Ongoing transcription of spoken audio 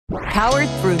Powered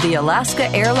through the Alaska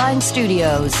Airlines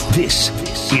Studios. This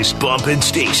is Bump and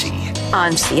Stacy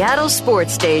on Seattle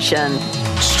Sports Station.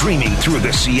 Streaming through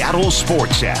the Seattle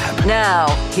Sports app. Now,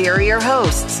 here are your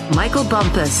hosts, Michael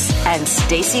Bumpus and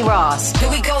Stacy Ross. Here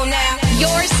we go now.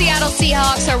 Your Seattle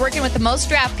Seahawks are working with the most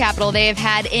draft capital they have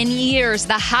had in years,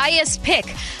 the highest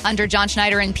pick under John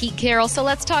Schneider and Pete Carroll. So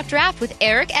let's talk draft with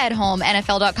Eric Edholm,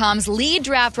 NFL.com's lead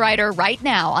draft writer, right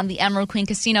now on the Emerald Queen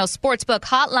Casino Sportsbook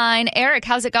Hotline. Eric,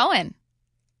 how's it going?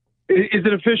 Is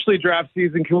it officially draft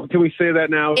season? Can we say that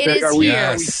now? It is are we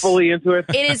fully into it?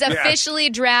 It is officially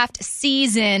draft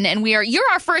season, and you're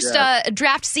our first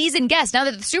draft season guest. Now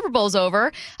that the Super Bowl's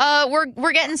over,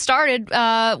 we're getting started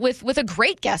with a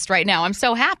great guest right now. I'm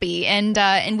so happy, and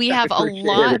we have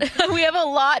a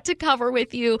lot to cover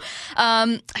with you.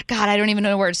 God, I don't even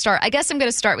know where to start. I guess I'm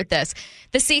going to start with this.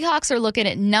 The Seahawks are looking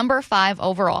at number 5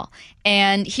 overall.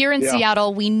 And here in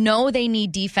Seattle, we know they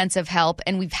need defensive help,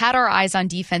 and we've had our eyes on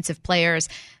defensive players.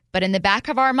 But in the back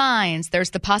of our minds, there's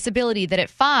the possibility that at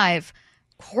 5,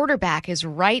 quarterback is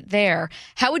right there.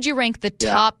 How would you rank the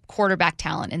top quarterback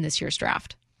talent in this year's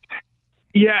draft?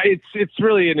 Yeah, it's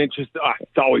really an interesting.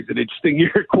 It's always an interesting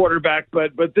year at quarterback,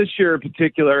 but this year in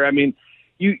particular, I mean,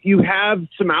 you have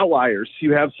some outliers.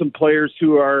 You have some players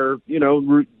who are,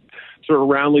 sort of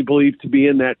roundly believed to be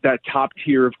in that top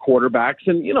tier of quarterbacks.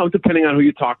 And, depending on who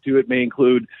you talk to, it may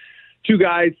include 2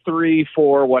 guys, 3,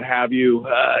 4, what have you.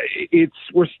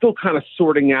 We're still kind of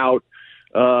sorting out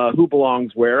who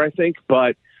belongs where, I think.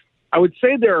 But I would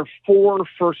say there are 4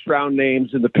 first-round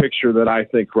names in the picture that I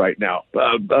think right now.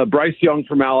 Bryce Young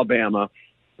from Alabama.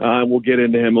 We'll get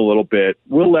into him a little bit.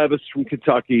 Will Levis from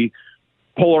Kentucky.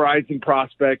 Polarizing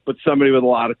prospect, but somebody with a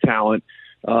lot of talent.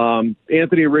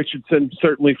 Anthony Richardson,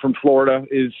 certainly from Florida,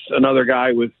 is another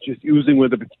guy with just oozing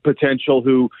with the potential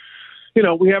who,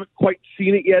 we haven't quite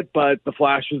seen it yet, but the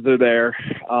flashes are there.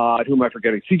 Who am I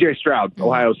forgetting? C.J. Stroud,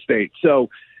 Ohio State. So,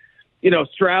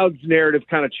 Stroud's narrative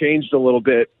kind of changed a little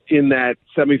bit in that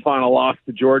semifinal loss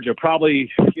to Georgia.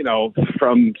 Probably,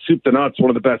 from soup to nuts, one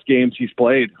of the best games he's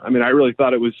played. I mean, I really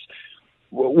thought it was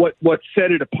what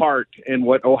set it apart and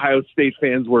what Ohio State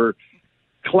fans were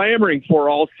clamoring for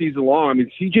all season long. I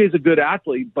mean, CJ's a good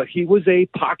athlete, but he was a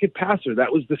pocket passer.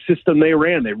 That was the system they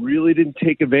ran. They really didn't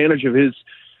take advantage of his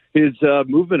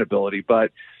movement ability.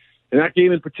 But in that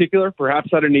game in particular,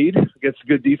 perhaps out of need against a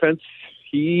good defense,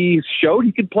 he showed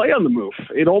he could play on the move.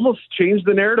 It almost changed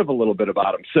the narrative a little bit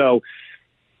about him. So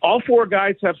all 4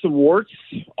 guys have some warts.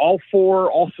 All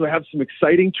 4 also have some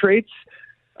exciting traits.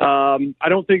 I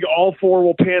don't think all 4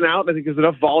 will pan out. I think there's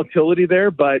enough volatility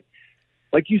there, but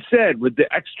like you said, with the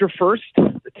extra first,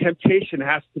 the temptation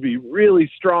has to be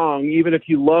really strong, even if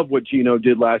you love what Geno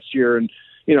did last year and,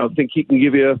 think he can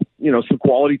give you, some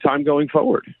quality time going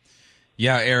forward.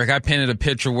 Yeah, Eric, I painted a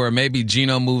picture where maybe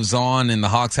Geno moves on and the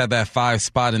Hawks have that 5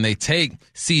 spot and they take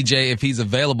CJ if he's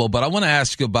available. But I want to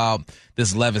ask you about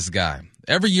this Levis guy.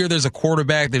 Every year there's a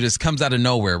quarterback that just comes out of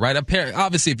nowhere, right?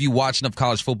 Obviously, if you watch enough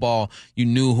college football, you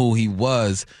knew who he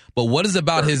was. But what is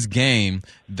about his game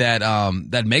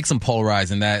that makes him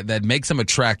polarizing, that makes him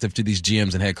attractive to these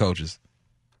GMs and head coaches?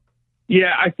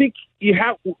 Yeah, I think you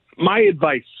have my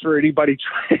advice for anybody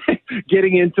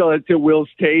getting into Will's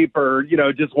tape or,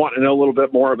 just wanting to know a little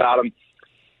bit more about him.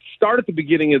 Start at the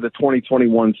beginning of the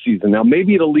 2021 season. Now,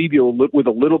 maybe it'll leave you with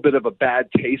a little bit of a bad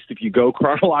taste if you go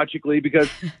chronologically because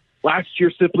last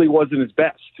year simply wasn't his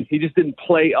best. He just didn't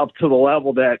play up to the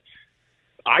level that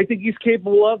I think he's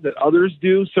capable of, that others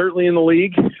do, certainly in the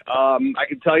league. I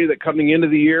can tell you that coming into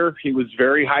the year, he was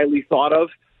very highly thought of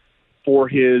for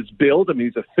his build. I mean,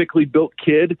 he's a thickly built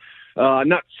kid,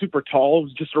 not super tall,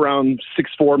 just around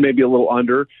 6'4", maybe a little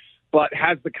under, but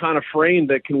has the kind of frame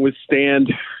that can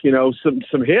withstand,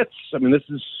 some hits. I mean, this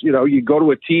is, you go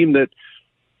to a team that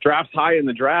drafts high in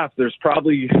the draft, there's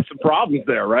probably some problems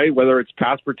there, right? Whether it's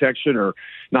pass protection or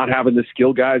not having the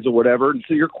skill guys or whatever. And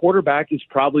so your quarterback is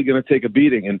probably going to take a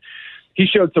beating. And he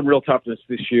showed some real toughness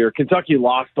this year. Kentucky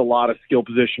lost a lot of skill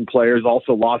position players,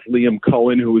 also lost Liam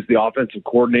Cohen, who was the offensive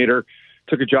coordinator,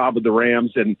 took a job with the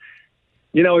Rams. And,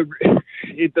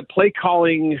 the play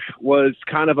calling was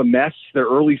kind of a mess. Their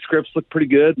early scripts looked pretty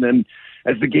good. And then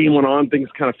as the game went on, things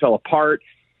kind of fell apart.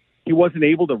 He wasn't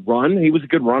able to run. He was a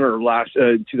good runner last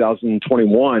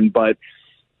 2021, but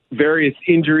various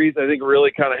injuries, I think,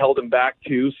 really kind of held him back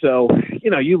too. So,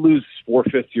 you lose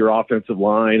 4/5 of your offensive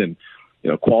line and,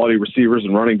 quality receivers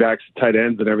and running backs, tight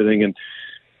ends and everything. And,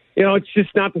 it's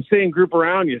just not the same group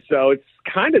around you. So it's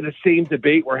kind of the same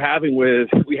debate we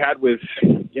had with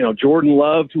Jordan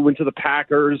Love, who went to the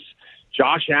Packers,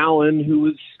 Josh Allen, who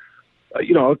was,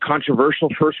 a controversial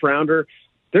first rounder.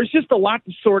 There's just a lot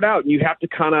to sort out, and you have to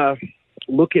kind of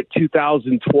look at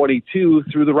 2022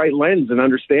 through the right lens and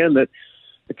understand that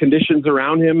the conditions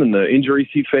around him and the injuries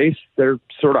he faced, they're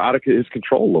sort of out of his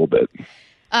control a little bit.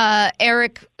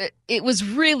 Eric, it was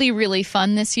really, really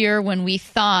fun this year when we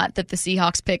thought that the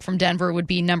Seahawks pick from Denver would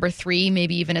be number 3,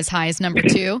 maybe even as high as number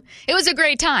 2. It was a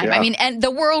great time. Yeah. I mean, and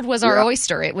the world was our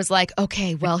oyster. It was like,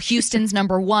 okay, well, Houston's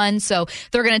number 1, so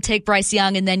they're going to take Bryce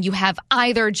Young, and then you have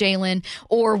either Jalen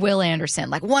or Will Anderson.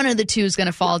 Like, one of the two is going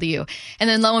to fall to you. And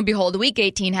then lo and behold, Week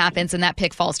 18 happens, and that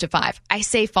pick falls to 5. I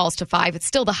say falls to 5. It's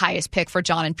still the highest pick for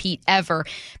John and Pete ever.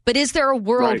 But is there a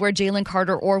world where Jalen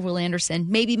Carter or Will Anderson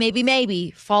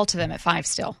maybe fall to them at 5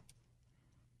 still?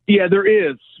 Yeah, there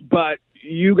is, but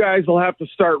you guys will have to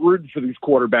start rooting for these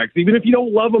quarterbacks. Even if you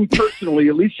don't love them personally,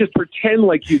 at least just pretend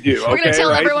like you do. We're going to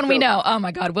tell everyone we know, oh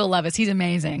my God, Will Levis, he's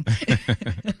amazing.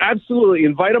 Absolutely.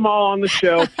 Invite them all on the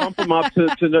show, pump them up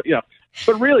to yeah.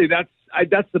 But really, that's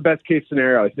the best case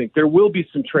scenario, I think. There will be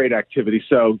some trade activity.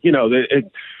 So,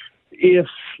 if,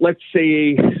 let's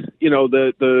say,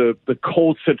 the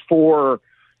Colts at 4,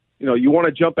 you want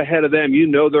to jump ahead of them.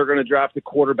 They're going to draft a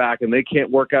quarterback and they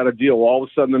can't work out a deal. All of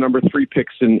a sudden, the number 3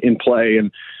 pick's in play,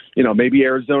 and maybe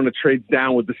Arizona trades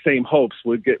down with the same hopes.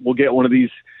 We'll get one of these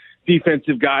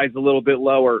defensive guys a little bit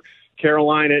lower.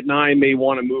 Carolina at 9 may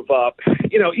want to move up.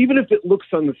 Even if it looks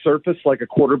on the surface like a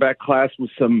quarterback class with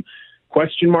some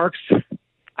question marks,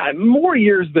 more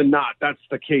years than not, that's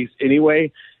the case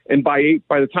anyway. And by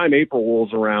the time April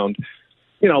rolls around,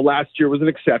 last year was an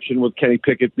exception with Kenny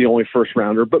Pickett, the only first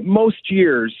rounder. But most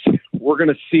years, we're going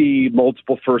to see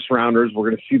multiple first rounders. We're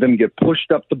going to see them get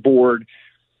pushed up the board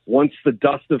once the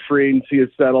dust of free agency is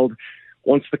settled,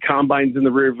 once the combine's in the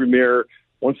rearview mirror,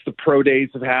 once the pro days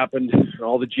have happened, and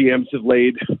all the GMs have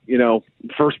laid,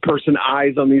 first-person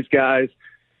eyes on these guys.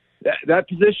 That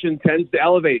position tends to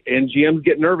elevate, and GMs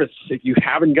get nervous. If you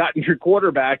haven't gotten your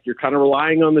quarterback, you're kind of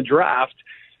relying on the draft.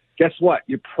 Guess what?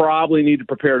 You probably need to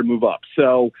prepare to move up.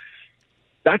 So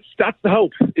that's the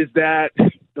hope, is that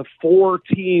the 4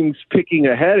 teams picking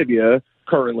ahead of you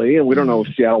currently, and we don't know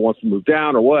if Seattle wants to move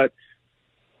down or what,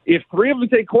 if 3 of them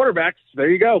take quarterbacks, there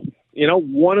you go.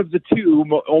 One of the 2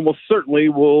 almost certainly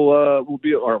will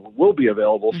be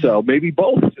available. So maybe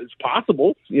both is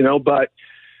possible, but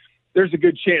there's a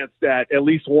good chance that at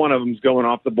least one of them is going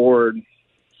off the board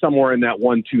somewhere in that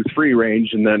 1, 2, 3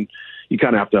 range, and then you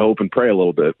kind of have to hope and pray a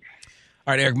little bit.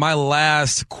 All right, Eric, my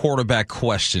last quarterback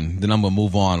question, then I'm going to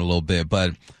move on a little bit,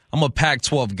 but I'm a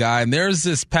Pac-12 guy, and there's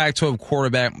this Pac-12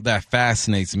 quarterback that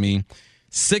fascinates me.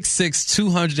 6'6",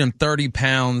 230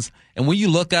 pounds, and when you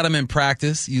look at him in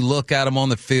practice, you look at him on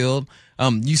the field,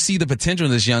 you see the potential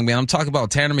of this young man. I'm talking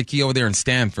about Tanner McKee over there in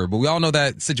Stanford, but we all know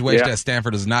that situation at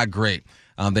Stanford is not great.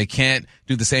 They can't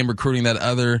do the same recruiting that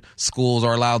other schools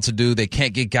are allowed to do. They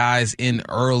can't get guys in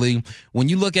early. When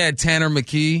you look at Tanner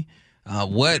McKee, how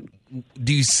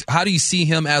do you see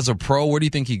him as a pro? Where do you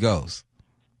think he goes?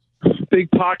 Big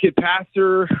pocket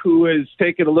passer who has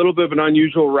taken a little bit of an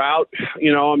unusual route,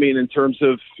 in terms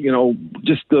of,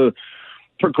 just the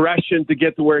progression to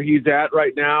get to where he's at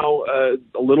right now,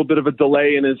 a little bit of a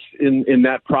delay in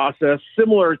that process,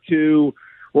 similar to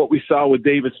what we saw with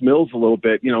Davis Mills a little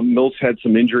bit. Mills had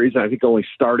some injuries. I think only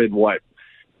started,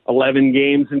 11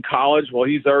 games in college? Well,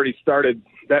 he's already started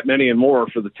that many and more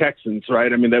for the Texans,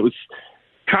 right? I mean, that was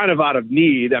kind of out of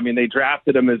need. I mean, they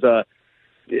drafted him as a,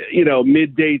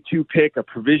 midday 2 pick, a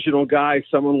provisional guy,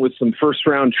 someone with some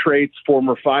first-round traits,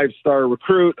 former 5-star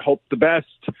recruit, hope the best.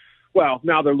 Well,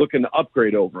 now they're looking to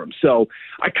upgrade over him. So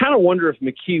I kind of wonder if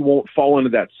McKee won't fall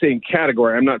into that same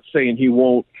category. I'm not saying he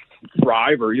won't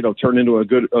thrive or, turn into a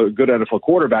good NFL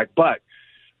quarterback. But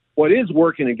what is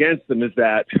working against them is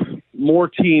that more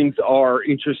teams are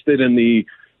interested in the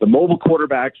mobile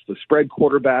quarterbacks, the spread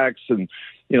quarterbacks, and,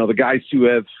 the guys who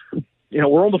have,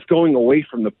 we're almost going away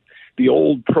from the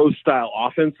old pro-style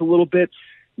offense a little bit.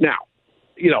 Now,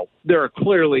 there are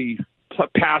clearly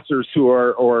passers who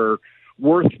are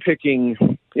worth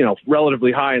picking,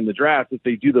 relatively high in the draft if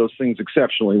they do those things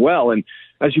exceptionally well. And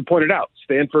as you pointed out,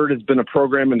 Stanford has been a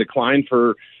program in decline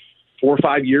for 4 or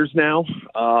 5 years now.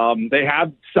 They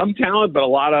have some talent, but a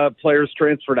lot of players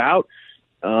transferred out.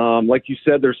 Like you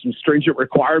said, there's some stringent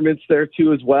requirements there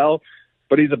too as well.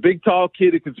 But he's a big, tall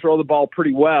kid who can throw the ball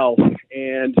pretty well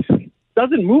and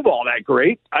doesn't move all that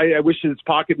great. I wish his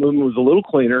pocket movement was a little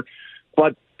cleaner,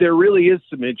 but there really is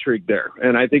some intrigue there.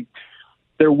 And I think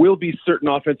there will be certain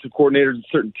offensive coordinators and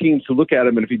certain teams who look at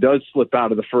him, and if he does slip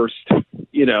out of the first,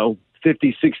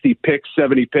 50, 60 picks,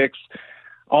 70 picks,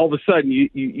 all of a sudden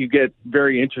you get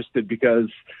very interested because,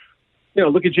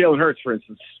 look at Jalen Hurts, for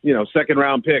instance,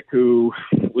 second-round pick who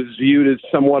was viewed as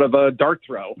somewhat of a dart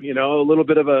throw, a little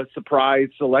bit of a surprise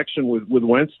selection with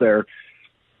Wentz there.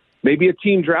 maybe a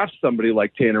team drafts somebody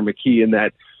like Tanner McKee in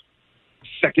that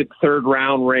second, third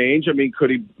round range. I mean, could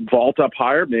he vault up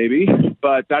higher? Maybe,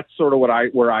 but that's sort of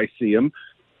where I see him.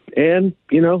 And,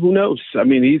 who knows? I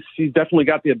mean, he's definitely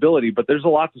got the ability, but there's a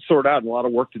lot to sort out and a lot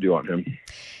of work to do on him.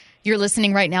 You're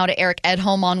listening right now to Eric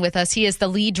Edholm on with us. He is the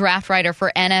lead draft writer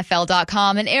for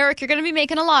NFL.com. And Eric, you're going to be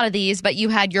making a lot of these, but you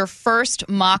had your first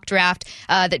mock draft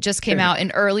that just came out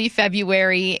in early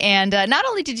February. And not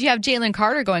only did you have Jalen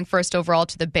Carter going first overall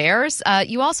to the Bears,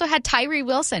 you also had Tyree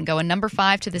Wilson going number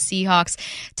 5 to the Seahawks,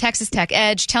 Texas Tech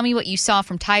edge. Tell me what you saw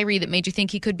from Tyree that made you think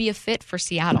he could be a fit for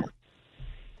Seattle.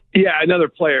 Yeah, another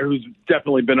player who's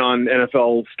definitely been on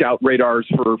NFL scout radars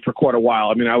for quite a while.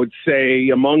 I mean, I would say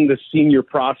among the senior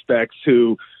prospects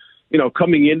who,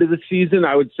 coming into the season,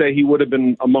 I would say he would have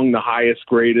been among the highest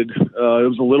graded. It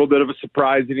was a little bit of a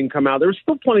surprise he didn't come out. There was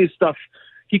still plenty of stuff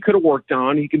he could have worked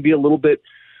on. He can be a little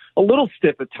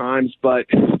stiff at times, but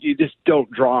you just don't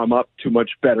draw him up too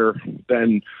much better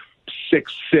than 6'6",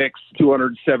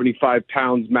 275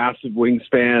 pounds, massive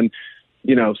wingspan.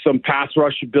 Some pass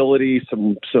rush ability,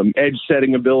 some edge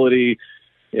setting ability.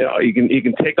 He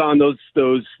can take on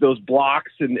those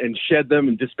blocks and shed them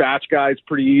and dispatch guys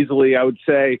pretty easily. I would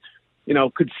say,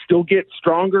 could still get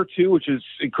stronger too, which is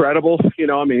incredible.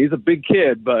 I mean, he's a big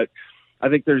kid, but I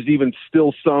think there's even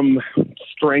still some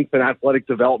strength and athletic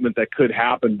development that could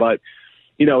happen. But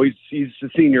he's a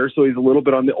senior, so he's a little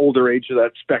bit on the older age of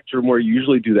that spectrum where you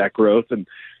usually do that growth. And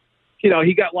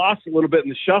he got lost a little bit in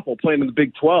the shuffle playing in the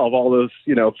Big 12, all those,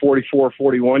 44,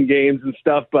 41 games and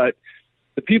stuff. But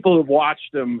the people who've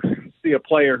watched him see a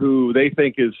player who they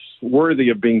think is worthy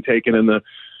of being taken in the,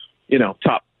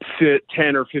 top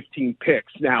 10 or 15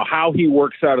 picks. Now, how he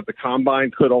works out at the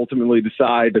combine could ultimately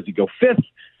decide, does he go 5th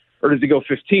or does he go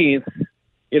 15th?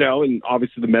 And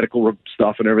obviously the medical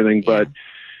stuff and everything. But,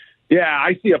 yeah,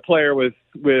 I see a player with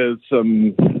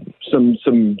some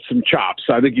chops.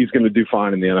 I think he's going to do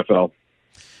fine in the NFL.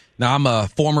 Now, I'm a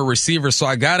former receiver, so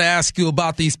I got to ask you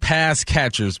about these pass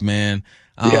catchers, man.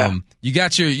 You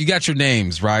got your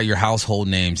names, right? Your household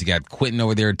names. You got Quentin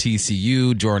over there at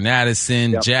TCU, Jordan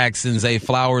Addison, Jackson, Zay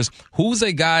Flowers. Who's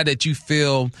a guy that you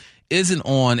feel isn't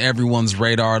on everyone's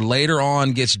radar, later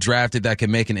on gets drafted, that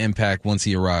can make an impact once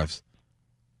he arrives?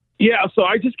 Yeah, so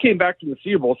I just came back from the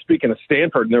Senior Bowl, speaking of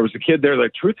Stanford, and there was a kid there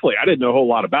that, truthfully, I didn't know a whole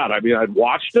lot about. I mean, I'd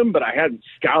watched him, but I hadn't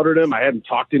scouted him. I hadn't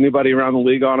talked to anybody around the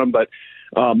league on him. But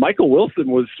Michael Wilson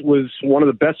was one of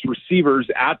the best receivers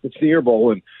at the Senior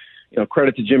Bowl, and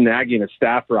credit to Jim Nagy and his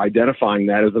staff for identifying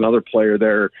that as another player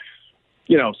there.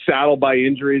 Saddled by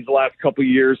injuries the last couple of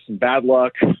years, some bad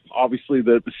luck. Obviously,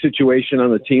 the situation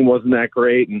on the team wasn't that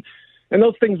great, and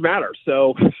those things matter.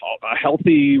 So a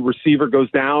healthy receiver goes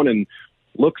down and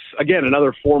looks, again,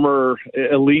 another former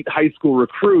elite high school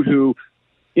recruit who,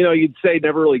 you'd say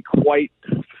never really quite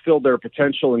fulfilled their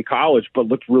potential in college, but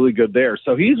looked really good there.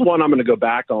 So he's one I'm going to go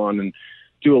back on and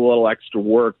do a little extra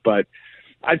work. But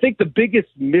I think the biggest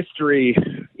mystery,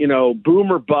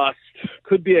 boom or bust,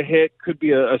 could be a hit, could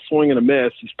be a swing and a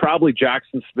miss, is probably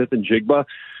Jackson Smith-Njigba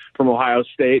from Ohio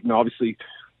State. And obviously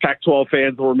Pac-12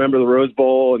 fans will remember the Rose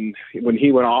Bowl and when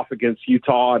he went off against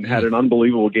Utah and had an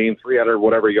unbelievable game, 300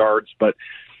 whatever yards. But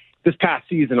this past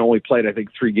season only played, I think,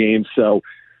 3 games. So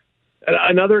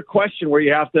another question where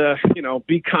you have to,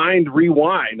 be kind,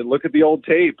 rewind, and look at the old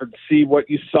tape and see what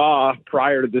you saw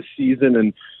prior to this season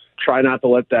and try not to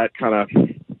let that kind of,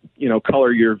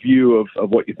 color your view of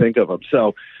what you think of them.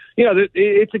 So,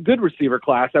 it's a good receiver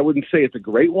class. I wouldn't say it's a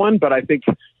great one, but I think,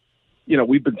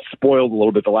 we've been spoiled a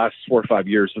little bit. The last 4 or 5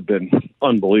 years have been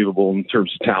unbelievable in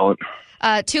terms of talent.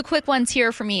 2 quick ones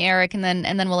here for me, Eric, and then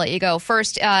we'll let you go.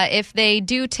 First, if they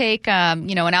do take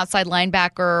an outside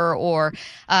linebacker or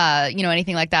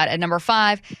anything like that at number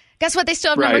 5, guess what? They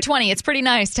still have number 20. It's pretty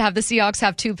nice to have the Seahawks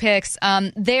have 2 picks.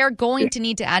 They're going to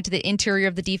need to add to the interior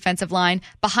of the defensive line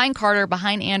behind Carter,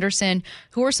 behind Anderson.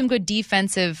 Who are some good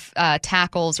defensive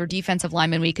tackles or defensive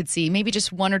linemen we could see? Maybe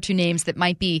just 1 or 2 names that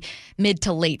might be mid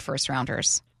to late first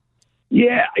rounders.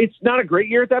 Yeah, it's not a great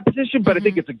year at that position, but I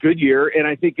think it's a good year, and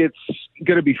I think it's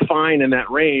going to be fine in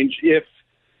that range.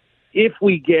 If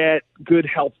we get good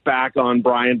health back on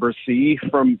Brian Bresee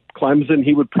from Clemson,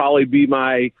 he would probably be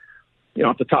my,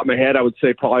 off the top of my head, I would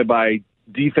say probably by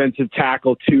defensive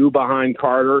tackle 2 behind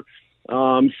Carter.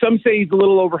 Some say he's a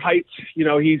little overhyped.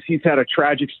 He's had a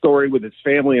tragic story with his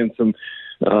family and some,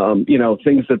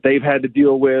 things that they've had to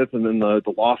deal with, and then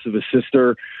the loss of his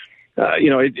sister.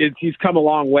 He's come a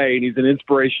long way, and he's an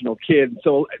inspirational kid.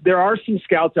 So there are some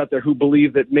scouts out there who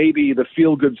believe that maybe the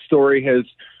feel-good story has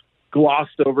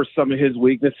glossed over some of his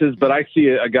weaknesses, but I see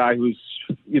a guy who's,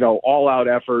 all-out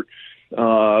effort,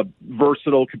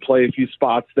 versatile, could play a few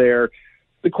spots there.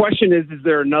 The question is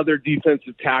there another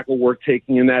defensive tackle worth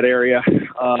taking in that area?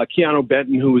 Keanu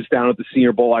Benton, who was down at the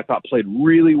Senior Bowl, I thought played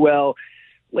really well.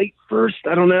 Late first,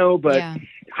 I don't know, but Yeah.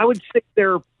 I would say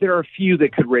there are a few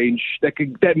that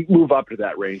could move up to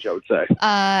that range, I would say.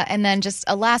 And then just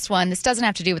a last one. This doesn't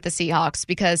have to do with the Seahawks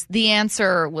because the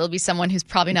answer will be someone who's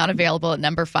probably not available at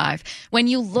number 5. When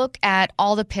you look at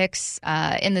all the picks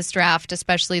in this draft,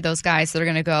 especially those guys that are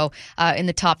going to go in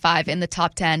the top 5, in the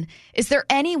top 10, is there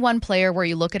any one player where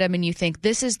you look at him and you think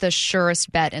this is the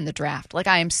surest bet in the draft? Like,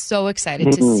 I am so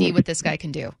excited to see what this guy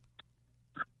can do.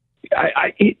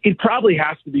 It probably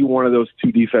has to be one of those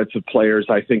two defensive players,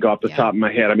 I think, off the top of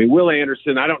my head. I mean, Will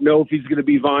Anderson, I don't know if he's going to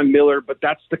be Von Miller, but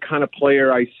that's the kind of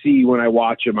player I see when I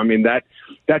watch him. I mean, that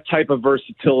type of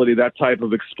versatility, that type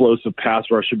of explosive pass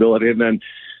rush ability. And then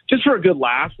just for a good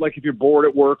laugh, like if you're bored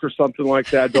at work or something like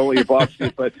that, don't let your boss see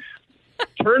it, but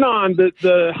turn on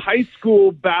the high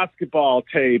school basketball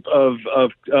tape of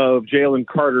Jalen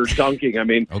Carter dunking. I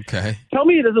mean, Okay. tell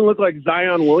me he doesn't look like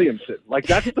Zion Williamson. Like,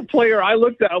 that's the player I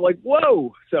looked at. I'm like,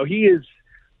 whoa. So he is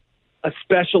a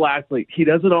special athlete. He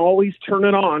doesn't always turn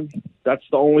it on. That's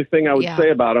the only thing I would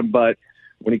say about him. But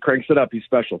when he cranks it up, he's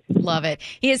special. Love it.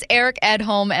 He is Eric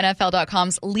Edholm,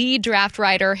 NFL.com's lead draft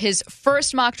writer. His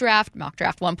first mock draft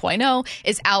 1.0,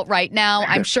 is out right now.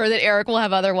 I'm sure that Eric will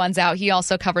have other ones out. He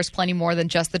also covers plenty more than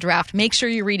just the draft. Make sure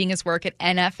you're reading his work at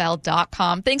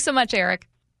NFL.com. Thanks so much, Eric.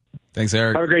 Thanks,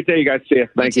 Eric. Have a great day, you guys. See you.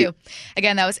 Thank you. Too.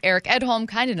 Again, that was Eric Edholm,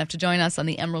 kind enough to join us on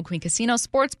the Emerald Queen Casino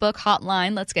Sportsbook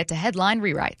Hotline. Let's get to headline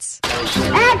rewrites.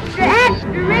 Extra,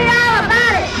 extra, read all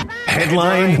about it.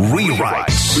 Headline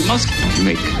rewrites. We must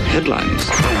make headlines.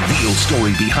 The real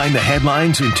story behind the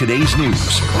headlines in today's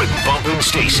news with Bump and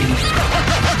Stacy.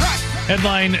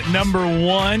 Headline number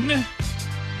 1.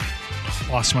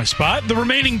 Lost my spot. The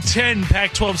remaining 10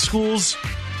 Pac-12 schools,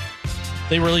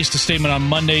 they released a statement on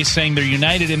Monday saying they're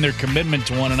united in their commitment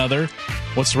to one another.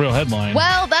 What's the real headline?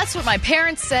 Well, that's what my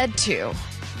parents said, too.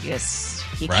 Yes,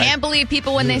 you can't believe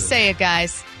people when they say it,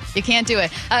 guys. You can't do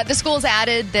it. The schools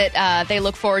added that they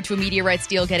look forward to a media rights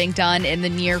deal getting done in the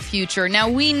near future. Now,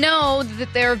 we know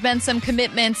that there have been some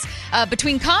commitments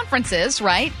between conferences,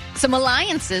 right? Some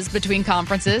alliances between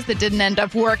conferences that didn't end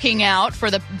up working out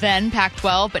for the then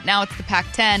Pac-12, but now it's the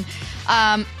Pac-10.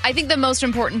 I think the most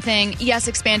important thing, yes,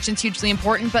 expansion's hugely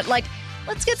important, but,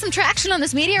 let's get some traction on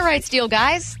this media rights deal,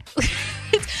 guys.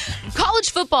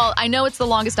 College football, I know it's the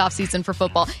longest offseason for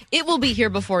football. It will be here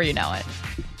before you know it.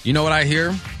 You know what I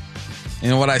hear? You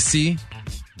know what I see?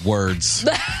 Words.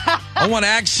 I want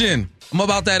action. I'm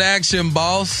about that action,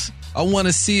 boss. I want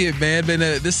to see it, man. But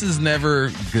this is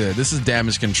never good. This is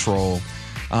damage control.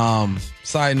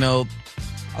 Side note,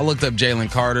 I looked up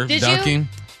Jalen Carter dunking.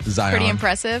 Zion. Pretty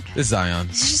impressive. It's Zion.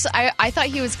 It's just, I thought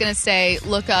he was going to say,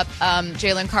 look up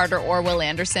Jalen Carter or Will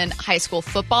Anderson high school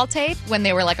football tape when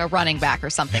they were like a running back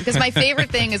or something. Because my favorite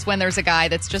thing is when there's a guy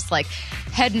that's just like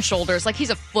head and shoulders, like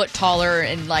he's a foot taller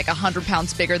and like 100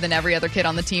 pounds bigger than every other kid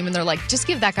on the team. And they're like, just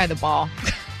give that guy the ball.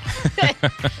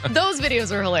 Those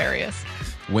videos are hilarious.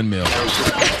 Windmill.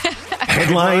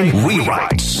 Headline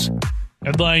rewrites.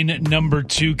 Headline number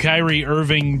 2, Kyrie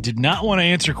Irving did not want to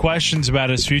answer questions about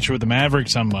his future with the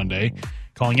Mavericks on Monday,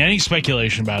 calling any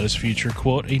speculation about his future,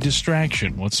 quote, a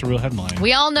distraction. What's the real headline?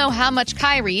 We all know how much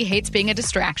Kyrie hates being a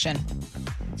distraction.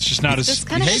 It's just not Just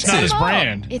kind of hates not it. his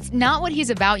brand. It's not what he's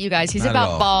about, you guys. He's Not at about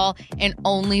all. ball and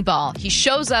only ball. He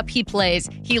shows up, he plays,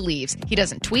 he leaves. He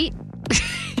doesn't tweet.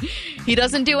 He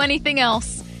doesn't do anything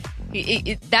else.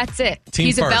 That's it. Team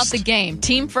He's about first. the game.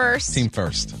 Team first. Team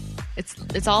first.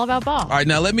 It's all about ball. All right,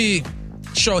 now let me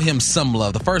show him some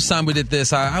love. The first time we did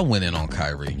this, I went in on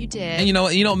Kyrie. You did. And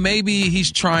you know, maybe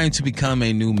he's trying to become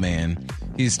a new man.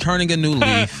 He's turning a new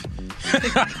leaf. Curtis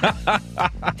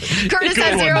Good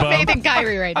has one, zero Bob. faith in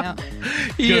Kyrie right now.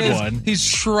 Good one. He's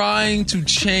trying to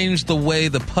change the way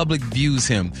the public views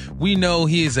him. We know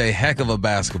he is a heck of a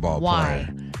basketball Why?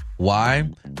 player. Why?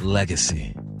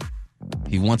 Legacy.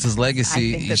 He wants his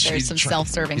legacy. I think that there's some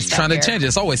self-serving He's stuff trying to here. change it.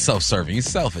 It's always self-serving. He's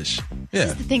selfish. Yeah.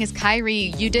 The thing is,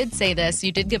 Kyrie, you did say this,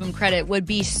 you did give him credit, would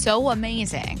be so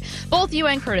amazing. Both you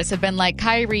and Curtis have been like,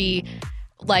 Kyrie,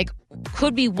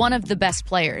 could be one of the best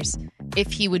players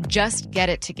if he would just get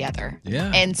it together. Yeah.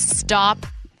 And stop,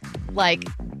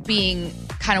 being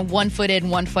kind of 1 foot in,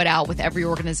 1 foot out with every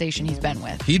organization he's been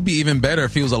with. He'd be even better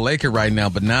if he was a Laker right now,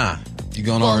 but nah. You're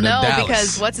going over to Dallas.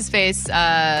 Because what's his face?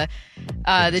 The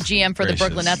GM for the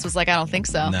Brooklyn Nets was like, I don't think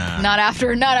so. Nah. Not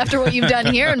after what you've done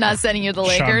here. I'm not sending you to the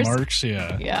Lakers. Sean Marks,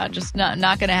 yeah. Yeah, just not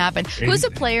going to happen. Who's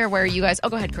a player where you guys? Oh,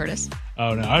 go ahead, Curtis.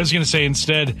 Oh, no. I was going to say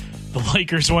instead, the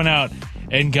Lakers went out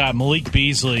and got Malik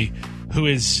Beasley, who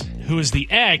is the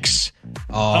ex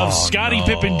of Scottie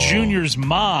Pippen Jr.'s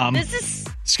mom. This is...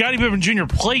 Scottie Pippen Jr.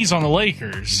 plays on the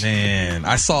Lakers. Man,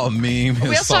 I saw a meme.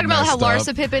 We also talked about how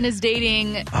Larsa Pippen is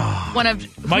dating one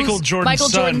of Michael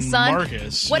Jordan's son, son.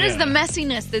 Marcus. What is the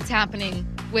messiness that's happening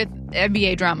with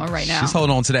NBA drama right now? She's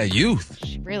holding on to that youth.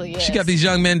 She really is. She got these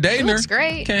young men dating her. Looks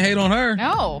great. Can't hate on her.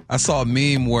 No. I saw a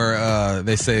meme where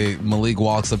they say Malik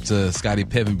walks up to Scottie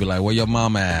Pippen and be like, "Where your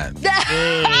mama at?"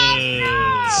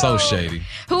 So shady.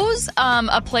 Who's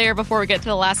a player, before we get to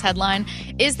the last headline,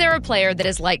 is there a player that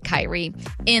is like Kyrie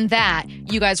in that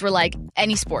you guys were like,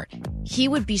 any sport, he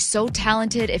would be so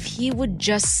talented if he would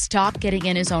just stop getting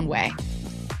in his own way?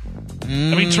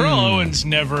 I mean, Terrell Owens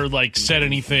never said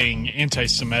anything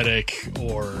anti-Semitic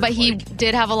or. But he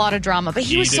did have a lot of drama. But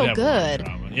he was so good.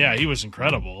 Yeah, he was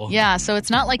incredible. Yeah, so it's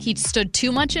not like he stood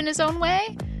too much in his own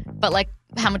way, but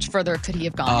how much further could he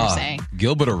have gone? You're saying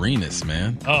Gilbert Arenas,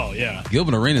 man. Oh yeah,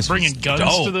 Gilbert Arenas bringing guns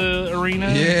dope to the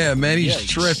arena. Yeah, man, he's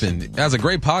tripping. That's a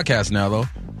great podcast now, though.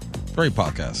 Great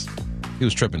podcast. He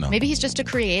was tripping though. Maybe he's just a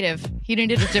creative. He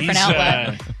needed a different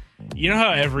outlet. You know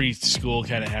how every school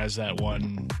kind of has that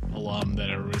one alum that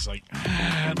everybody's like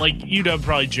UW,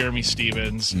 probably Jeremy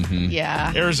Stevens. Mm-hmm.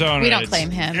 Yeah. Arizona. We don't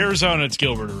claim him. Arizona, it's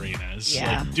Gilbert Arenas.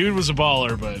 Yeah. Dude was a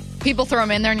baller, but. People throw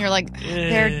him in there and you're like,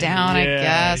 they're down, I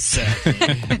guess.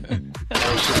 Exactly.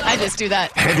 I just do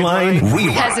that. Headline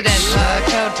Rewind. Hesitant.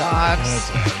 Go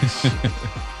Dogs.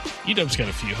 UW's got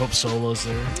a few Hope Solos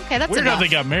there. Okay, that's Weird enough. how they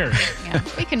got married. Yeah,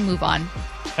 we can move on.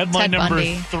 Headline Ted number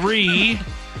Bundy. 3.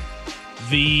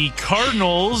 The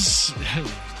Cardinals.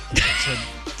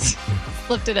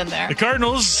 Slipped it in there. The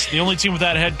Cardinals, the only team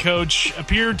without a head coach,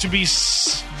 appeared to be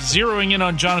zeroing in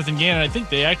on Jonathan Gannon. I think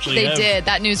they actually did.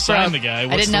 That news signed broke. the guy.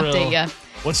 I didn't update you.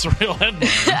 What's the real headline?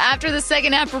 After the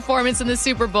second half performance in the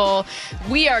Super Bowl,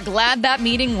 we are glad that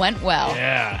meeting went well.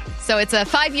 Yeah. So it's a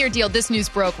 5-year deal. This news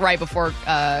broke right before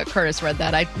Curtis read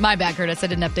that. My bad, Curtis. I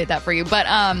didn't update that for you. But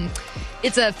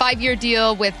it's a 5-year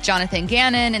deal with Jonathan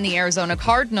Gannon and the Arizona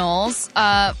Cardinals.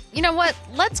 You know what?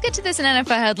 Let's get to this in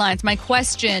NFL headlines. My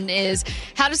question is,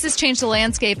 how does this change the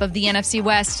landscape of the NFC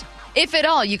West? If at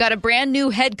all. You got a brand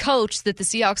new head coach that the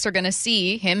Seahawks are going to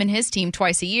see, him and his team,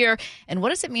 twice a year. And what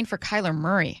does it mean for Kyler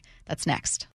Murray? That's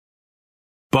next.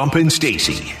 Bumpin'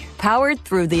 Stacy Powered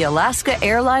through the Alaska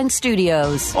Airlines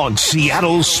Studios. on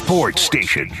Seattle's sports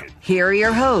station. Here are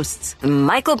your hosts,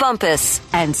 Michael Bumpus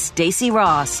and Stacy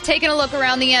Ross. Taking a look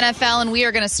around the NFL, and we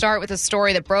are going to start with a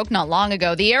story that broke not long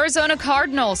ago. The Arizona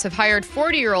Cardinals have hired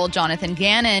 40-year-old Jonathan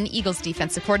Gannon, Eagles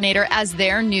defensive coordinator, as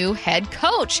their new head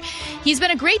coach. He's been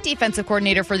a great defensive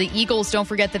coordinator for the Eagles. Don't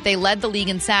forget that they led the league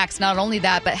in sacks. Not only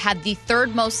that, but had the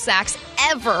third most sacks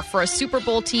ever for a Super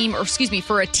Bowl team,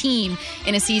 for a team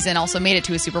in a season. Also made it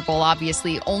to a Super Bowl,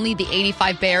 obviously. Only the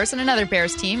 85 Bears and another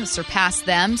Bears team has surpassed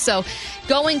them. So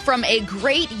going from a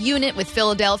great unit with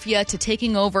Philadelphia to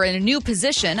taking over in a new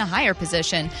position, a higher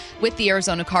position, with the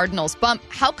Arizona Cardinals. Bump,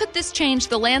 how could this change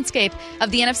the landscape of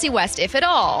the NFC West, if at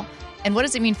all? And what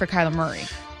does it mean for Kyler Murray?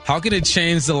 How could it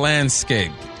change the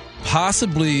landscape?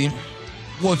 Possibly,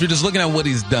 well, if you're just looking at what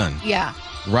he's done. Yeah.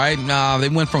 Right? They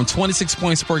went from 26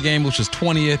 points per game, which was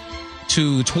 20th,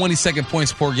 to 22nd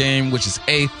points per game, which is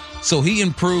 8th. So he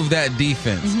improved that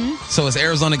defense. Mm-hmm. So is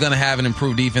Arizona going to have an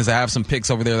improved defense? I have some picks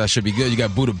over there that should be good. You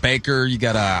got Budda Baker. You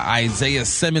got Isaiah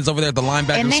Simmons over there at the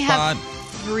linebacker and they spot. Have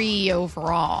 3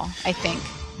 overall, I think.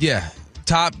 Yeah.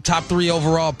 Top 3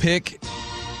 overall pick.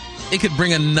 It could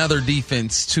bring another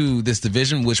defense to this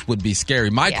division, which would be scary.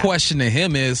 My question to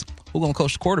him is, who going to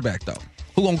coach the quarterback, though?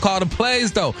 Who going to call the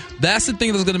plays, though? That's the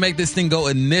thing that's going to make this thing go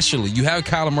initially. You have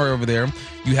Kyler Murray over there.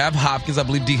 You have Hopkins. I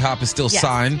believe D-Hop is still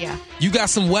signed. Yeah. You got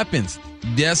some weapons.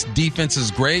 Yes, defense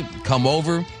is great. Come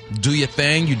over. Do your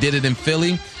thing. You did it in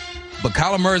Philly. But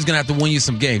Kyler Murray is going to have to win you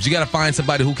some games. You got to find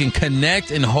somebody who can connect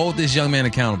and hold this young man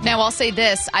accountable. Now, I'll say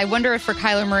this. I wonder if for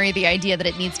Kyler Murray, the idea that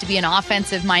it needs to be an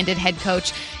offensive-minded head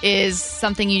coach is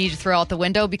something you need to throw out the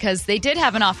window, because they did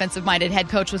have an offensive-minded head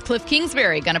coach with Cliff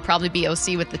Kingsbury, going to probably be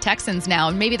OC with the Texans now.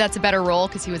 And maybe that's a better role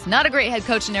because he was not a great head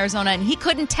coach in Arizona, and he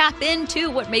couldn't tap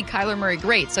into what made Kyler Murray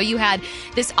great. So you had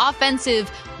this offensive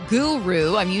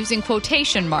guru, I'm using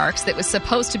quotation marks, that was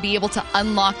supposed to be able to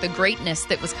unlock the greatness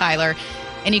that was Kyler,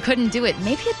 and he couldn't do it.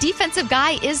 Maybe a defensive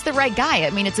guy is the right guy. I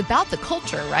mean, it's about the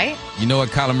culture, right? You know what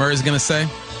Kyler Murray is going to say?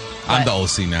 I'm the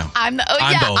OC now. I'm the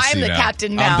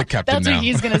captain now. I'm the captain That's now. what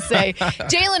he's going to say.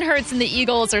 Jalen Hurts and the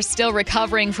Eagles are still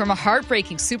recovering from a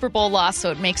heartbreaking Super Bowl loss, so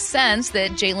it makes sense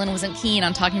that Jalen wasn't keen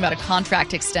on talking about a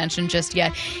contract extension just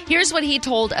yet. Here's what he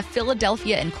told a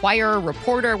Philadelphia Inquirer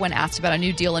reporter when asked about a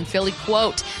new deal in Philly.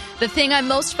 Quote, The thing I'm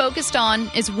most focused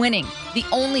on is winning. The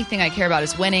only thing I care about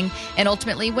is winning and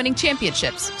ultimately winning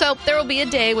championships. So there will be a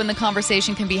day when the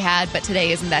conversation can be had, but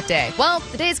today isn't that day. Well,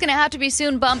 the day is going to have to be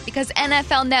soon, Bump, because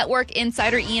NFL Network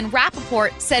insider Ian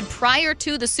Rappaport said prior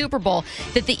to the Super Bowl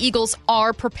that the Eagles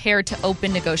are prepared to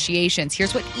open negotiations.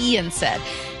 Here's what Ian said.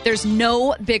 There's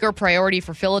no bigger priority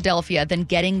for Philadelphia than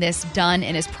getting this done,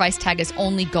 and his price tag is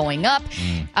only going up.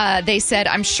 They said,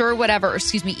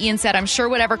 Ian said, I'm sure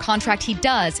whatever contract he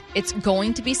does, it's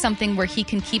going to be something where he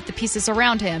can keep the pieces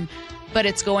around him, but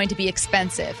it's going to be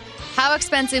expensive. How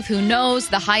expensive, who knows?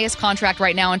 The highest contract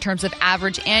right now in terms of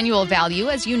average annual value,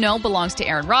 as you know, belongs to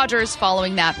Aaron Rodgers.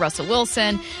 Following that, Russell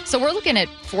Wilson. So we're looking at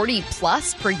 40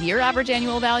 plus per year average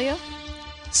annual value.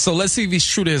 So let's see if he's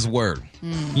true to his word.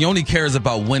 He only cares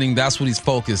about winning. That's what he's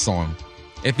focused on.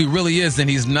 If he really is, then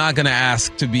he's not going to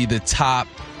ask to be the top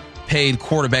paid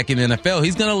quarterback in the NFL.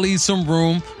 He's going to leave some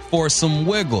room for some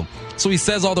wiggle. So he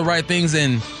says all the right things,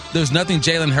 and there's nothing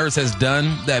Jalen Hurts has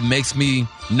done that makes me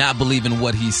not believe in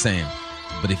what he's saying.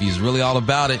 But if he's really all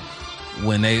about it,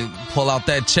 when they pull out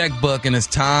that checkbook and it's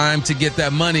time to get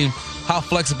that money, how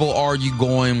flexible are you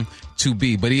going to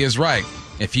be? But he is right.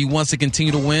 If he wants to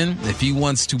continue to win, if he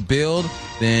wants to build,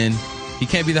 then he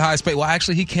can't be the highest paid. Well,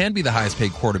 actually, he can be the highest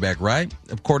paid quarterback, right?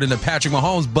 According to Patrick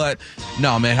Mahomes. But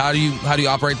no, man, how do you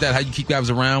operate that? How do you keep guys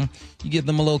around? You give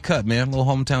them a little cut, man, a little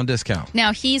hometown discount.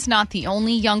 Now, he's not the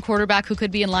only young quarterback who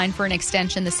could be in line for an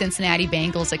extension. The Cincinnati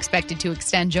Bengals expected to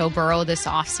extend Joe Burrow this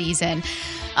offseason.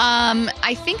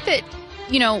 I think that,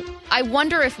 I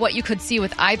wonder if what you could see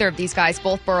with either of these guys,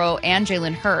 both Burrow and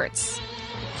Jalen Hurts,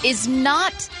 is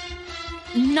not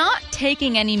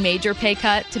taking any major pay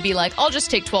cut to be like, I'll just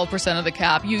take 12% of the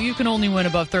cap. You can only win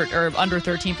above or under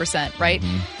 13%, right?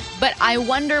 Mm-hmm. But I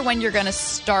wonder when you're going to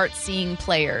start seeing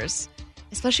players,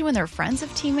 especially when they're friends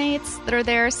of teammates that are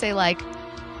there, say like,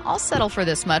 I'll settle for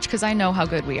this much because I know how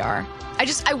good we are.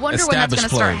 I wonder when that's going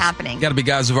to start happening. Got to be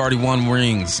guys who've already won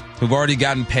rings, who've already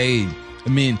gotten paid. I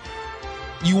mean,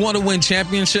 you want to win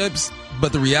championships,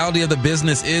 but the reality of the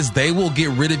business is they will get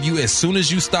rid of you as soon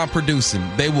as you stop producing.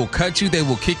 They will cut you. They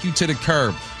will kick you to the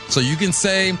curb. So you can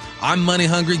say, I'm money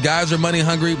hungry. Guys are money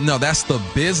hungry. No, that's the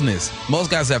business.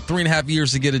 Most guys have 3.5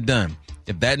 years to get it done.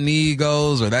 If that knee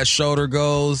goes or that shoulder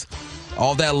goes,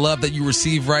 all that love that you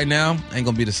receive right now ain't going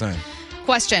to be the same.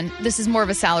 Question. This is more of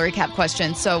a salary cap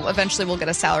question. So eventually we'll get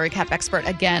a salary cap expert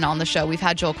again on the show. We've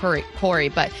had Joel Corey,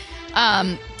 but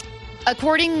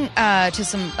according to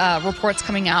some reports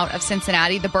coming out of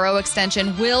Cincinnati, the Burrow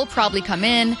extension will probably come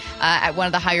in at one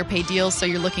of the higher paid deals. So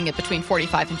you're looking at between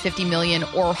 $45 and $50 million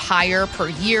or higher per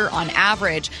year on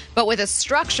average, but with a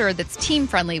structure that's team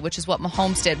friendly, which is what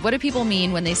Mahomes did. What do people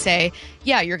mean when they say,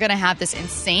 yeah, you're going to have this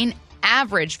insane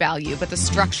average value, but the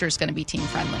structure is going to be team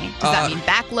friendly? Does that mean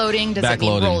backloading? Does that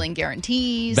mean rolling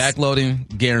guarantees?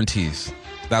 Backloading guarantees.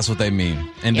 That's what they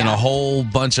mean. And then a whole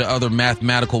bunch of other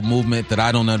mathematical movement that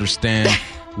I don't understand.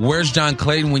 Where's John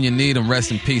Clayton when you need him?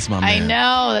 Rest in peace, my man. I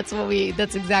know.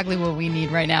 That's exactly what we need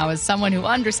right now, is someone who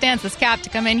understands this cap to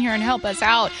come in here and help us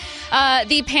out.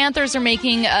 The Panthers are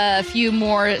making a few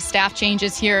more staff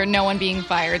changes here. No one being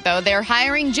fired, though. They're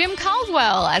hiring Jim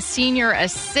Caldwell as senior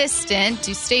assistant.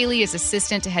 Deuce Staley is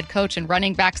assistant to head coach and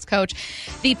running backs coach.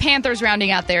 The Panthers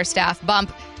rounding out their staff.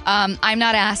 Bump. I'm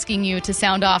not asking you to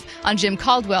sound off on Jim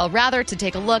Caldwell, rather to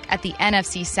take a look at the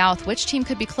NFC South. Which team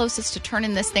could be closest to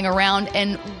turning this thing around,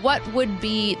 and what would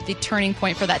be the turning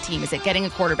point for that team? Is it getting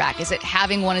a quarterback? Is it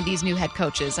having one of these new head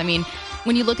coaches? I mean,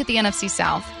 when you look at the NFC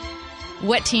South,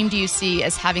 what team do you see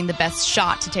as having the best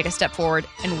shot to take a step forward,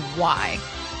 and why?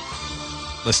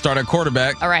 Let's start at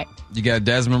quarterback. All right. You got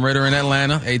Desmond Ridder in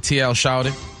Atlanta. ATL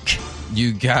shouted.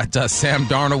 You got Sam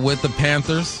Darnold with the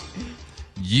Panthers.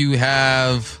 You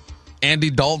have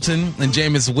Andy Dalton and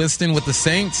Jameis Winston with the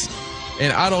Saints.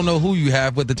 And I don't know who you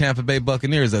have with the Tampa Bay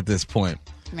Buccaneers at this point.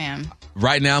 Man.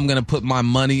 Right now, I'm going to put my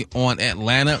money on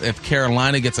Atlanta. If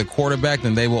Carolina gets a quarterback,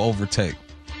 then they will overtake.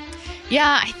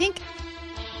 Yeah, I think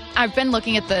I've been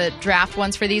looking at the draft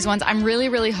ones for these ones. I'm really,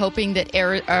 really hoping that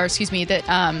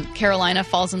Carolina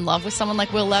falls in love with someone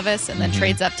like Will Levis and then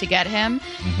trades up to get him.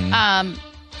 Mm-hmm.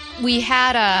 We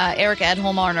had Eric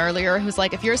Edholm on earlier, who's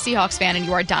like, if you're a Seahawks fan and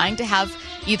you are dying to have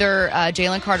either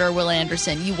Jalen Carter or Will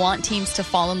Anderson, you want teams to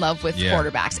fall in love with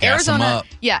quarterbacks.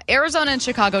 Arizona and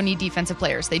Chicago need defensive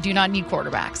players. They do not need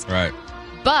quarterbacks. Right.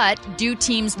 But do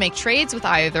teams make trades with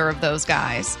either of those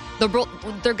guys?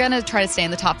 They're going to try to stay in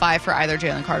the top 5 for either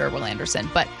Jalen Carter or Will Anderson.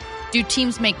 But do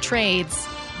teams make trades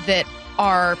that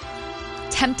are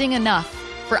tempting enough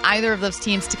for either of those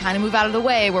teams to kind of move out of the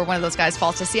way where one of those guys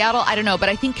falls to Seattle? I don't know, but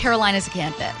I think Carolina's a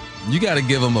candidate. You got to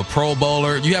give them a Pro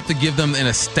Bowler. You have to give them an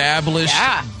established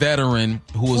veteran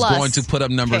who is going to put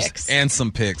up numbers and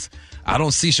some picks. I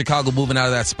don't see Chicago moving out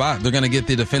of that spot. They're going to get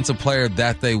the defensive player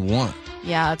that they want.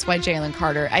 Yeah, that's why Jalen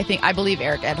Carter. I believe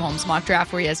Eric Edholm's mock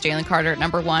draft where he has Jalen Carter at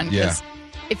number 1. Because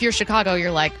if you're Chicago,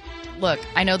 you're like, look,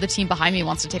 I know the team behind me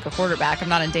wants to take a quarterback. I'm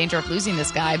not in danger of losing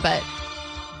this guy, but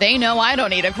they know I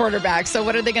don't need a quarterback. So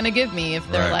what are they going to give me if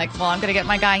they're like, well, I'm going to get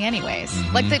my guy anyways?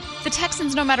 Like the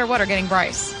Texans, no matter what, are getting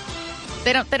Bryce.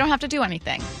 They don't have to do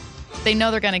anything. They know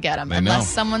they're going to get him unless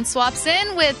someone swaps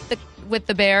in with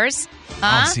the Bears.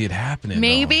 I don't see it happening.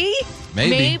 Maybe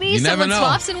you someone never know.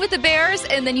 swaps in with the Bears,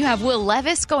 and then you have Will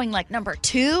Levis going like number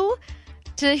 2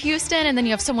 to Houston, and then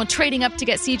you have someone trading up to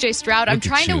get C.J. Stroud. I'm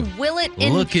trying to will it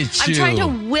in. Look at you. I'm trying to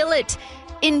will it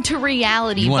into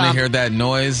reality. You want to hear that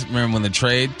noise? Remember when the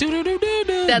trade?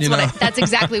 That's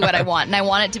exactly what I want, and I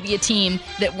want it to be a team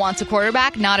that wants a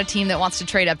quarterback, not a team that wants to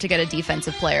trade up to get a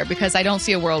defensive player. Because I don't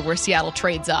see a world where Seattle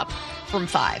trades up from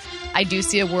 5. I do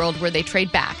see a world where they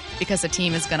trade back because a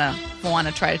team is going to want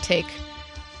to try to take,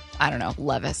 I don't know,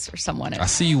 Levis or someone. I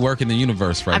see you working the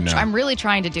universe now. I'm really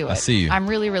trying to do it. I see you. I'm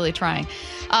really, really trying.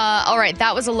 All right,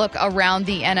 that was a look around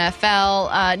the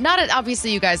NFL.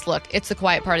 Obviously, you guys, look, it's the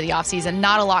quiet part of the offseason.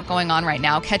 Not a lot going on right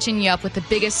now. Catching you up with the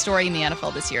biggest story in the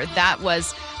NFL this year. That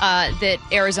was that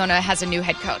Arizona has a new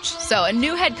head coach. So a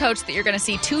new head coach that you're going to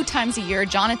see 2 times a year,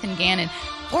 Jonathan Gannon,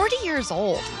 40 years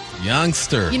old.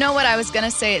 Youngster. You know what I was going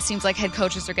to say? It seems like head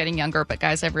coaches are getting younger, but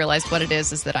guys, I've realized what it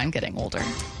is that I'm getting older.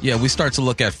 Yeah, we start to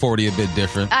look at 40 a bit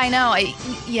different. I know.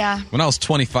 When I was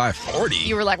 25, 40.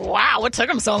 You were like, wow, what took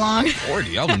him so long?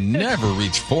 40. I will never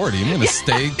reach 40. I'm going to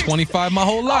stay 25 my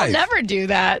whole life. I'll never do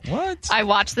that. What? I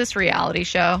watched this reality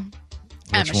show.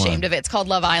 I'm ashamed of it. It's called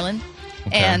Love Island.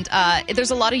 Okay. And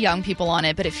there's a lot of young people on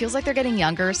it, but it feels like they're getting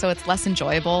younger, so it's less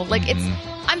enjoyable. Like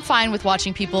I'm fine with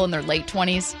watching people in their late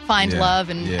 20s find love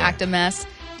and act a mess.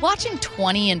 Watching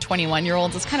 20 and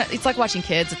 21-year-olds is it's like watching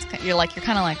kids. You're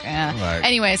kind of like, eh. Right.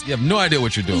 Anyways, you have no idea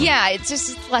what you're doing. Yeah,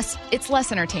 it's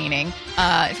less entertaining.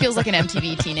 It feels like an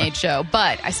MTV teenage show,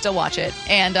 but I still watch it.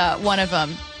 And one of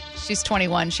them, she's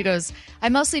 21. She goes, I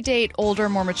mostly date older,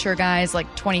 more mature guys,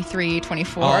 like 23,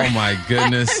 24. Oh my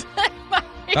goodness.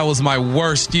 That was my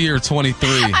worst year, 23.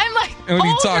 I'm like, what are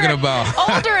you talking about?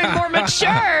 Older and more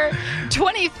mature,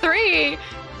 23.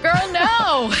 Girl,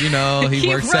 no. You know, he Keep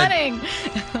works running.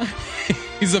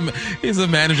 He's a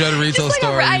manager at a retail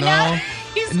store.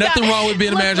 Nothing wrong with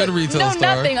being a manager at a retail store.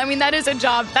 No, nothing. I mean, that is a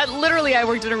job. That literally, I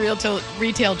worked at a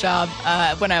retail job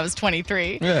when I was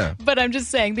 23. Yeah. But I'm just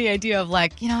saying the idea of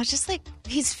it's just like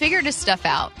he's figured his stuff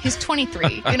out. He's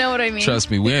 23. You know what I mean?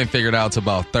 Trust me, we ain't figured out till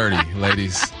about 30,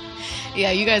 ladies.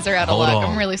 Yeah, you guys are out of luck.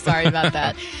 I'm really sorry about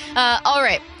that. All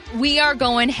right. We are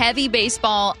going heavy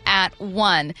baseball at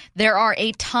 1. There are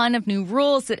a ton of new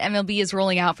rules that MLB is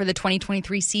rolling out for the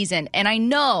 2023 season. And I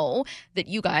know that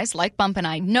you guys, like Bump and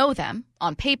I, know them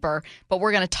on paper, but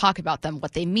we're going to talk about them,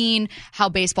 what they mean, how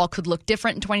baseball could look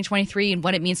different in 2023, and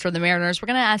what it means for the Mariners. We're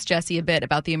going to ask Jesse a bit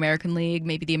about the American League,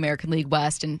 maybe the American League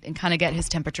West, and kind of get his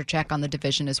temperature check on the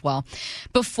division as well.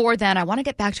 Before then, I want to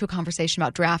get back to a conversation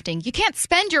about drafting. You can't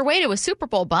spend your way to a Super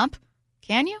Bowl, Bump.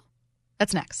 Can you?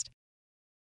 That's next.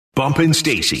 Bump and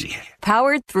Stacy.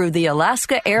 Powered through the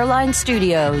Alaska Airlines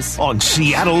Studios. On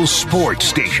Seattle's sports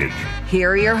station.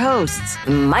 Here are your hosts,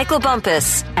 Michael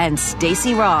Bumpus and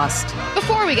Stacy Rost.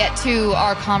 Before we get to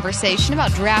our conversation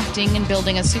about drafting and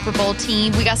building a Super Bowl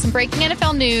team, we got some breaking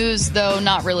NFL news, though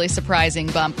not really surprising,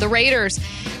 Bump. The Raiders,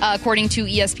 according to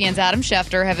ESPN's Adam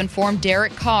Schefter, have informed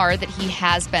Derek Carr that he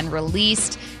has been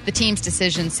released. The team's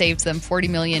decision saved them $40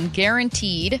 million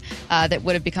guaranteed that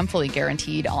would have become fully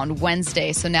guaranteed on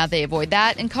Wednesday. So now they avoid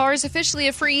that. And Carr is officially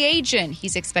a free agent.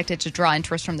 He's expected to draw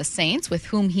interest from the Saints, with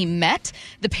whom he met.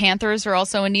 The Panthers are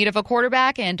also in need of a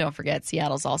quarterback. And don't forget,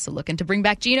 Seattle's also looking to bring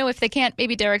back Geno. If they can't,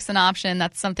 maybe Derek's an option.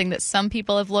 That's something that some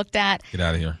people have looked at. Get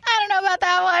out of here. I don't know about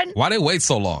that one. Why they wait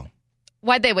so long?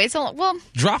 Why'd they wait so long? Well,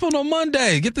 drop them on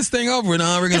Monday. Get this thing over.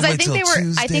 No, we're going to wait till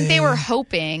Tuesday. I think they were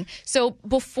hoping. So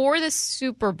before the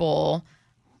Super Bowl,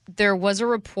 there was a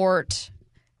report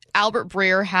Albert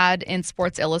Breer had in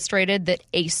Sports Illustrated that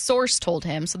a source told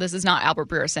him, so this is not Albert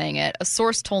Breer saying it, a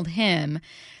source told him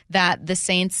that the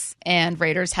Saints and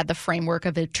Raiders had the framework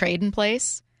of a trade in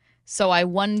place. So I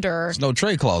wonder. There's no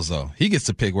trade clause, though. He gets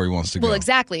to pick where he wants to go. Well,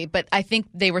 exactly. But I think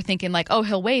they were thinking like, oh,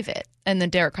 he'll waive it. And then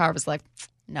Derek Carr was like,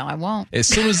 no, I won't. As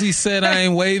soon as he said I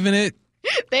ain't waiving it,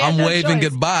 I'm waving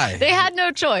goodbye. They had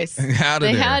no choice. They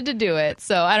had to do it.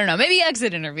 So I don't know. Maybe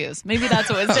exit interviews. Maybe that's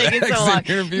what was taking so long.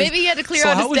 Maybe he had to clear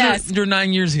out his desk. So how was your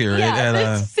 9 years here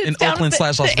in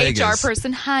Oakland/Las Vegas? The HR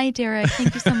person. Hi, Derek.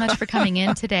 Thank you so much for coming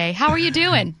in today. How are you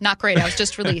doing? Not great. I was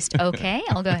just released. Okay,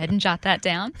 I'll go ahead and jot that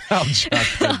down.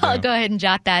 I'll go ahead and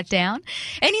jot that down.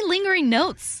 Any lingering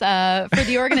notes for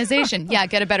the organization? Yeah,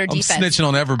 get a better defense. I'm snitching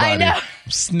on everybody. I know. I'm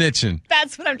snitching.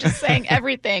 That's what I'm just saying.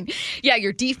 Everything. Yeah,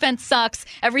 your defense sucks.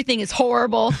 Everything is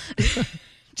horrible.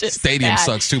 Stadium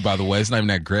sucks too, by the way. It's not even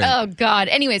that great. Oh, God.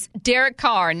 Anyways, Derek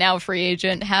Carr, now a free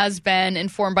agent, has been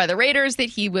informed by the Raiders that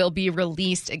he will be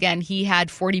released. Again, he had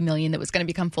 $40 million that was going to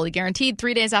become fully guaranteed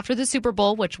 3 days after the Super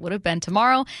Bowl, which would have been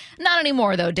tomorrow. Not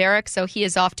anymore, though, Derek. So he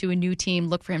is off to a new team.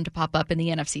 Look for him to pop up in the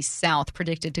NFC South,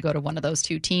 predicted to go to one of those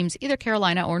two teams, either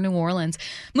Carolina or New Orleans.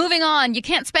 Moving on, you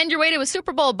can't spend your way to a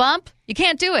Super Bowl bump. You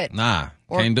can't do it. Nah,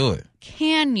 can't do it.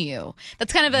 Can you?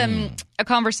 That's kind of a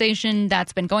conversation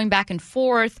that's been going back and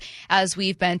forth as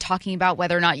we've been talking about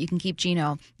whether or not you can keep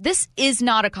Geno. This is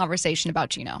not a conversation about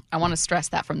Geno. I want to stress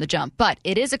that from the jump. But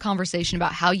it is a conversation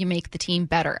about how you make the team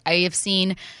better. I have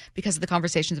seen, because of the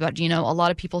conversations about Geno, a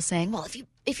lot of people saying, well,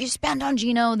 if you spend on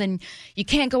Geno, then you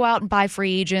can't go out and buy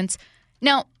free agents.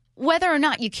 Now, whether or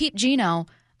not you keep Geno,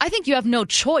 I think you have no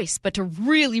choice but to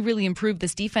really, really improve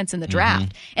this defense in the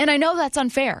draft. And I know that's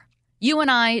unfair. You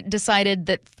and I decided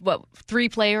that, 3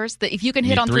 players? That if you can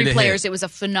hit on 3 players, it was a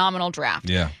phenomenal draft.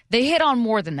 Yeah. They hit on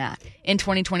more than that in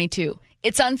 2022.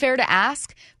 It's unfair to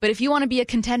ask, but if you want to be a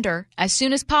contender as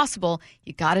soon as possible,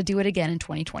 you got to do it again in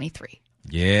 2023.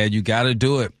 Yeah, you got to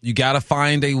do it. You got to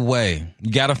find a way.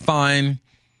 You got to find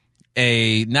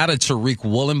not a Tariq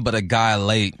Woolen, but a guy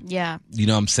late. Yeah. You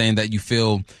know what I'm saying, that you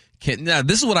feel can. Now,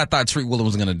 this is what I thought Tariq Woolen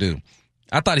was going to do.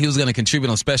 I thought he was going to contribute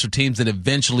on special teams and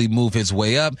eventually move his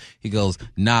way up. He goes,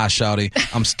 nah, shawty,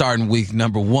 I'm starting week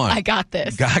number 1. I got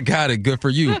this. I got it. Good for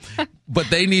you. But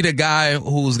they need a guy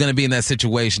who's going to be in that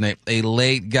situation, a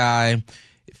late guy,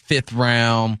 5th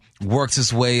round, works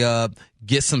his way up,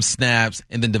 gets some snaps,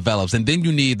 and then develops. And then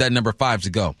you need that number 5 to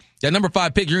go. That number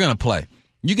 5 pick, you're going to play.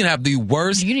 You can have the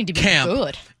worst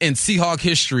camp in Seahawk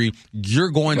history.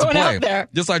 You're going to play. Out there.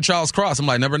 Just like Charles Cross. I'm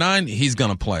like, number 9, he's going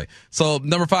to play. So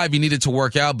number 5, you needed to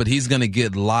work out, but he's going to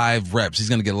get live reps. He's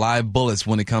going to get live bullets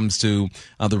when it comes to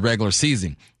the regular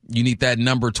season. You need that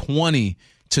number 20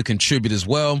 to contribute as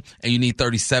well, and you need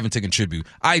 37 to contribute.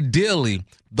 Ideally,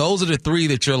 those are the 3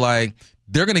 that you're like,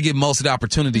 they're going to get most of the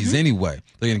opportunities anyway.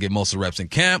 They're going to get most of the reps in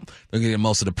camp. They're going to get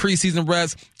most of the preseason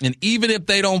reps. And even if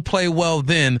they don't play well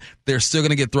then, they're still going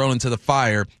to get thrown into the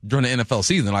fire during the NFL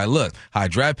season. Like, look, high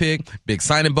draft pick, big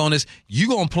signing bonus, you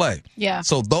going to play. Yeah.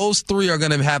 So those 3 are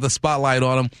going to have the spotlight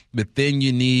on them. But then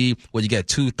you need, you got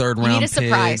 2 third-round picks. You need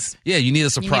a surprise. Yeah, you need a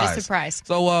surprise. You need a surprise.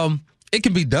 So it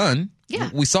can be done. Yeah.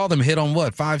 We saw them hit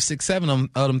on 5, 6, 7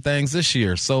 of them things this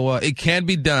year. So it can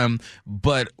be done,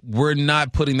 but we're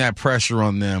not putting that pressure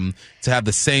on them to have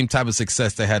the same type of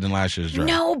success they had in last year's draft.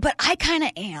 No, but I kind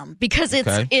of am, because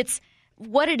it's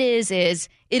what it is it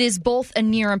is both a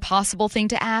near impossible thing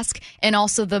to ask and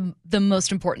also the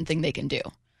most important thing they can do.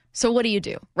 So what do you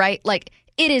do, right? Like,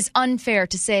 it is unfair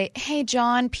to say, hey,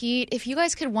 John, Pete, if you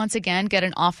guys could once again get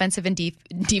an offensive and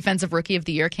defensive rookie of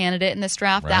the year candidate in this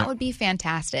draft, that would be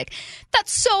fantastic.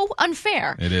 That's so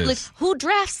unfair. It is. Like, who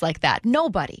drafts like that?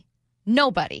 Nobody.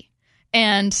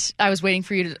 And I was waiting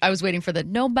for the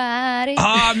nobody.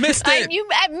 I missed it.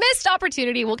 I missed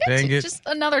opportunity. We'll get to it just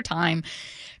another time.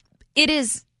 It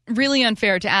is really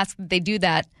unfair to ask that they do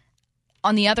that.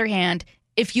 On the other hand,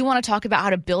 if you want to talk about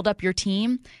how to build up your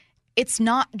team, it's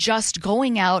not just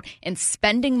going out and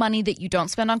spending money that you don't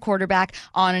spend on quarterback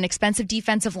on an expensive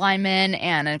defensive lineman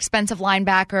and an expensive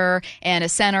linebacker and a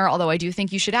center, although I do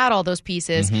think you should add all those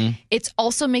pieces. It's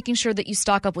also making sure that you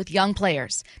stock up with young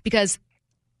players, because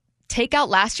take out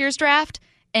last year's draft,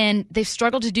 and they've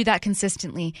struggled to do that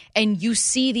consistently, and you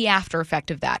see the after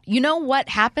effect of that. You know what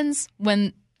happens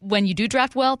when you do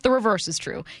draft well? The reverse is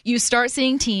true. You start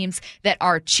seeing teams that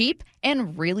are cheap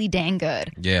and really dang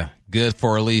good. Yeah, good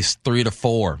for at least 3 to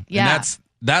 4. Yeah. And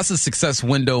that's a success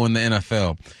window in the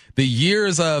NFL. The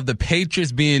years of the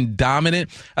Patriots being dominant,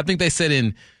 I think they said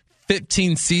in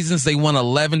 15 seasons they won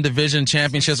 11 division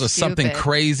championships or something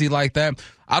crazy like that.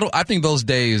 I think those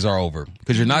days are over,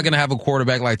 because you're not going to have a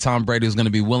quarterback like Tom Brady who's going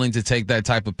to be willing to take that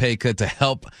type of pay cut to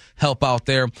help out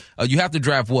there. You have to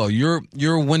draft well. Your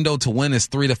window to win is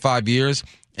 3 to 5 years,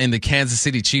 and the Kansas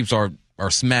City Chiefs are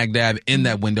smack dab in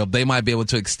that window. They might be able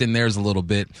to extend theirs a little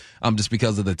bit just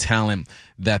because of the talent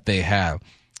that they have.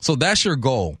 So that's your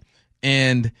goal.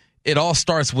 And it all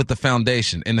starts with the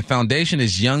foundation. And the foundation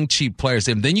is young, cheap players.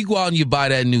 And then you go out and you buy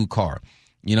that new car.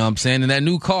 You know what I'm saying? And that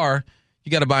new car,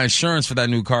 you got to buy insurance for that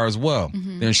new car as well.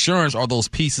 The insurance are those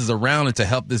pieces around it to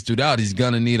help this dude out. He's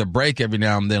going to need a break every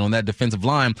now and then on that defensive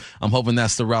line. I'm hoping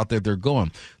that's the route that they're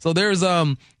going. So there's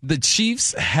the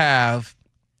Chiefs have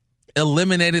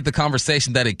eliminated the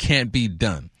conversation that it can't be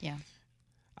done. Yeah.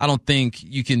 I don't think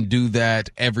you can do that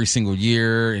every single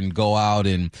year and go out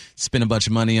and spend a bunch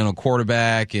of money on a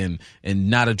quarterback and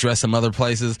not address some other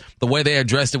places. The way they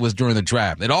addressed it was during the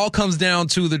draft. It all comes down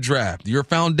to the draft. Your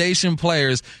foundation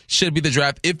players should be the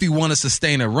draft if you want to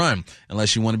sustain a run,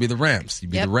 unless you want to be the Rams. You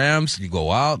be the Rams, you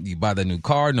go out, you buy that new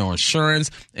car, no insurance,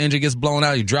 engine gets blown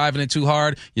out, you're driving it too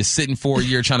hard, you're sitting for a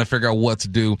year trying to figure out what to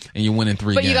do, and you're winning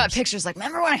 3 games. But you got pictures like,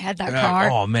 remember when I had that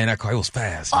car? Oh, man, that car, it was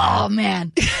fast. Oh,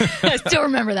 man. I still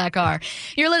remember that car.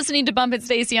 You're listening to Bump and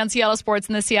Stacey on Seattle Sports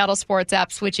and the Seattle Sports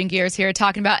app. Switching gears here,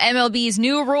 talking about MLB's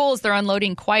new rules. They're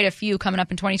unloading quite a few coming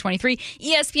up in 2023.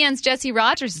 ESPN's Jesse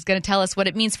Rogers is going to tell us what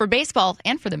it means for baseball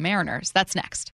and for the Mariners. That's next.